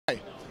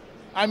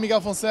I'm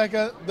Miguel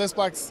Fonseca,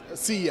 DISPLAX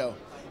CEO.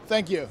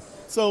 Thank you.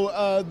 So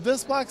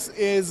DISPLAX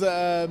is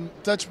a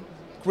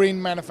touchscreen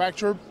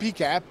manufacturer,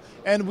 PCAP,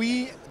 and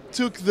we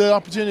took the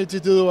opportunity to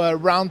do a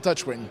round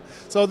touchscreen.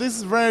 So this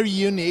is very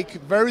unique,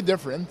 very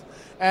different,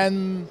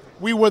 and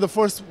we were the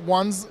first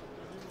ones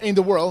in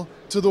the world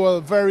to do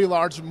a very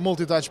large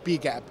multi-touch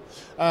PCAP.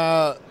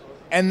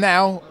 And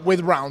now with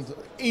round.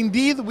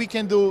 Indeed, we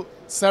can do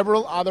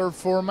several other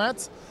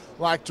formats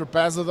like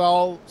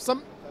trapezoidal,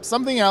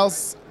 something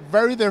else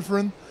very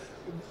different,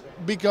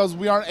 because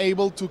we are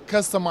able to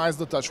customize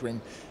the touchscreen.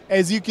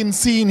 As you can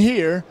see in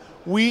here,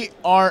 we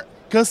are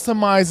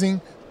customizing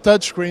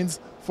touchscreens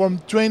from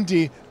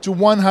 20 to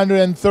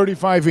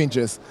 135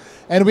 inches.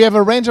 And we have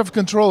a range of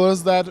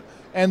controllers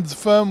and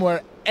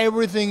firmware,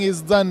 everything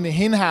is done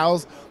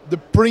in-house, the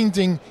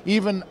printing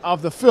even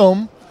of the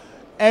film,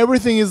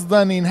 everything is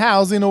done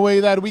in-house in a way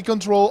that we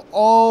control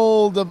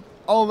all the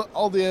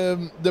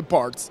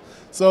parts.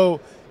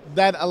 So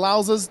that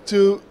allows us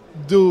to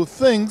do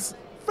things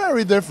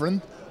very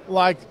different,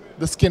 like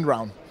the skin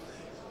round.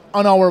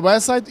 On our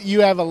website,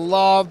 you have a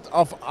lot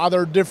of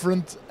other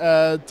different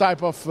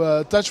type of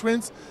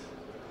touchscreens.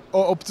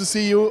 Hope to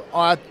see you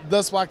at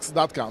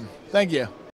DISPLAX.com. Thank you.